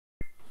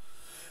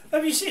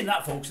Have you seen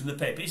that, folks, in the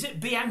paper? Is it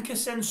Bianca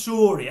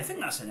Censori? I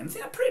think that's her name.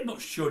 I'm pretty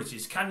much sure it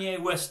is. Kanye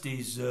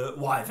West's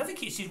wife. I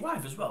think it's his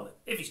wife as well.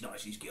 If it's not,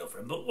 it's his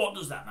girlfriend. But what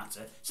does that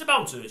matter? It's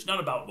about her. It's not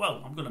about,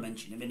 well, I'm going to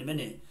mention him in a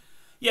minute.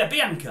 Yeah,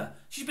 Bianca.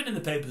 She's been in the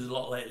papers a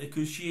lot lately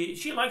because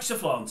she likes to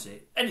flaunt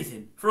it.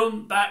 Anything.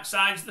 Front, back,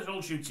 sides, the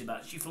whole shooting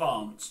match. She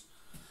flaunts.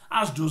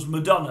 As does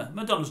Madonna.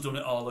 Madonna's done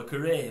it all her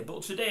career.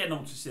 But today I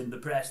noticed in the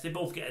press, they're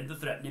both getting the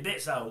threatening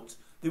bits out.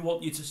 They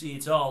want you to see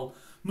it all.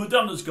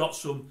 Madonna's got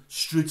some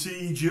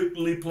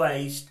strategically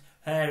placed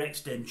hair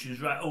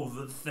extensions right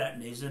over the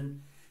threatening,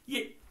 and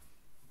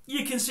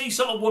you can see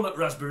sort of one at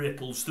Raspberry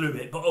Ripples through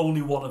it, but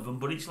only one of them.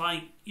 But it's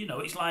like, you know,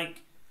 it's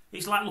like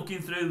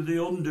looking through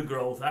the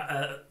undergrowth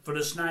for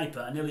a sniper.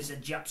 I nearly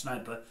said Jap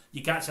sniper.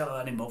 You can't tell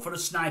that anymore. For a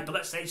sniper,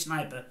 let's say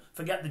sniper.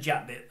 Forget the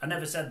Jap bit. I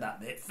never said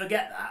that bit.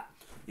 Forget that.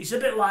 It's a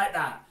bit like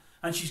that.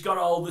 And she's got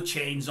all the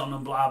chains on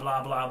and blah,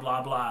 blah, blah,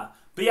 blah, blah.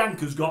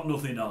 Bianca's got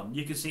nothing on.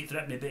 You can see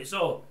threatening bits.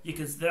 Oh,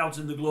 they're out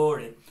in the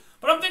glory.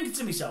 But I'm thinking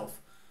to myself,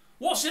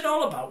 what's it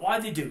all about? Why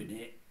are they doing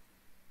it?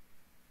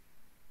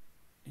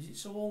 Is it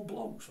so all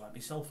blokes like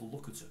myself will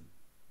look at them?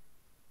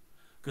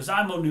 Because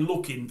I'm only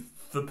looking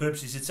for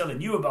purposes of telling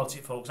you about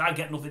it, folks. I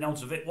get nothing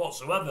out of it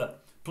whatsoever.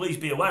 Please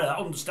be aware of that.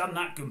 I understand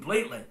that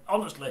completely.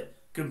 Honestly,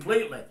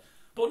 completely.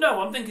 But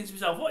no, I'm thinking to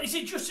myself, what is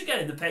it just to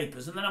get in the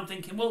papers? And then I'm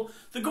thinking, well,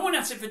 they're going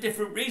at it for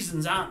different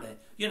reasons, aren't they?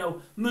 You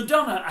know,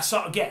 Madonna, I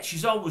sort of get.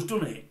 She's always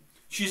done it.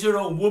 She's her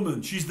own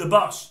woman. She's the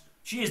boss.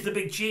 She is the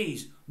big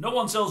cheese. No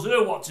one tells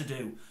her what to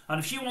do. And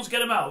if she wants to get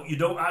them out, you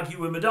don't argue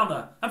with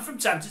Madonna. And from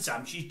time to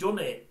time, she's done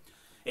it.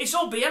 It's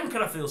all Bianca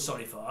I feel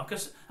sorry for,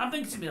 because I'm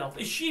thinking to myself,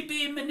 is she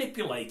being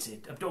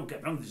manipulated? Don't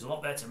get me wrong, there's a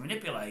lot there to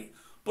manipulate.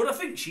 But I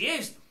think she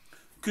is.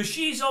 Because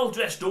she's all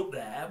dressed up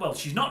there. Well,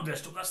 she's not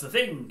dressed up, that's the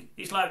thing.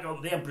 It's like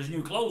the Emperor's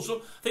new clothes. So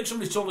I think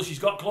somebody's told her she's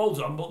got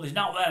clothes on, but there's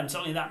not there, I'm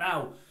telling you that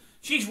now.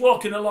 She's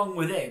walking along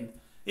with him.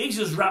 He's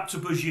as wrapped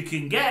up as you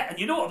can get. And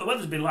you know what the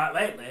weather's been like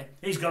lately?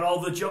 He's got all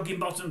the jogging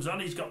bottoms on,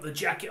 he's got the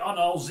jacket on,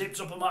 all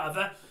zipped up and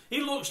whatever. He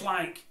looks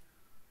like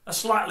a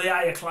slightly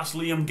higher class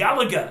Liam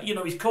Gallagher. You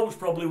know, his coat's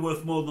probably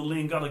worth more than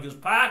Liam Gallagher's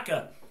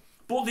parka.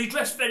 But they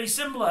dress very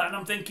similar, and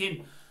I'm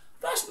thinking,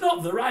 that's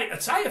not the right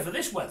attire for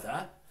this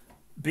weather.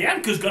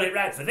 Bianca's got it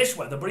right for this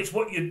weather, but it's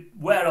what you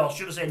wear, or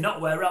should I say not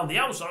wear, around the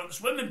house or at the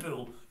swimming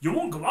pool. You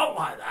won't go out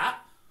like that.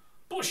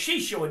 But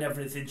she's showing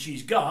everything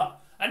she's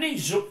got, and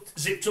he's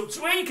zipped up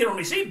to where you can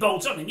only see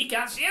bolts on, and you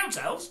can't see out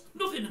else.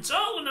 Nothing at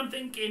all, and I'm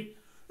thinking,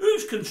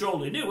 who's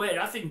controlling who here?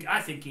 I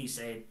think he's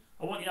saying,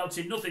 I want you out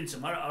to nothing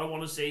tomorrow. I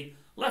want to see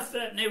left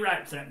threatening,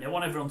 right threatening. I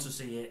want everyone to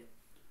see it.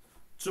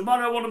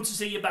 Tomorrow I want them to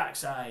see your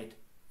backside.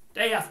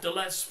 Day after,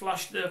 let's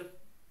flash the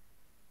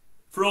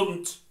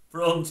front.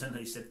 And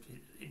he said,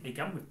 it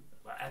began with,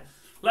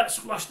 let's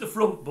flash the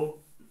front, but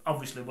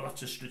obviously we'll have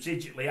to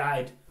strategically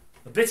hide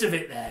a bit of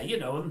it there, you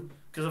know,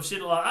 because I've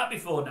seen it like that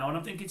before now, and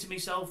I'm thinking to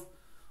myself,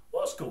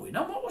 what's going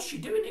on? What was she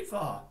doing it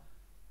for?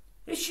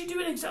 Is she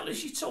doing exactly as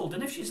she's told?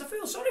 And if she's, I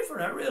feel sorry for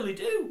her, I really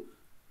do.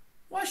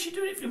 Why is she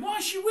doing it for him? Why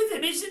is she with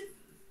him? Is it?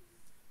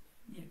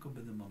 Yeah, it could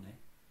be the money.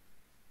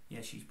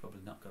 Yeah, she's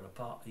probably not got a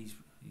part. He's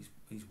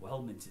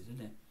well minted,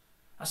 isn't he?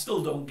 I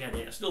still don't get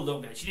it.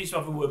 She needs to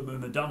have a word with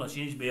Madonna.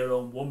 She needs to be her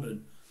own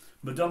woman.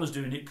 Madonna's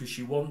doing it because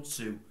she wants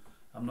to.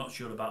 I'm not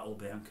sure about old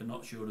Bianca,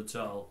 not sure at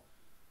all.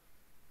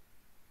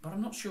 But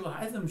I'm not sure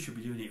either of them should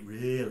be doing it,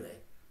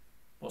 really.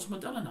 What's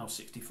Madonna now,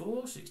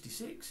 64,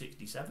 66,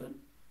 67?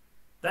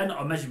 They're not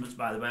her measurements,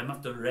 by the way. I'm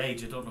after her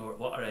age. I don't know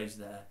what her age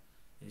there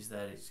is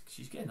there.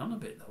 She's getting on a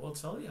bit, though, I'll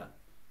tell you.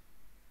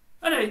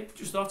 Anyway,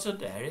 just thought I'd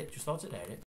dare it.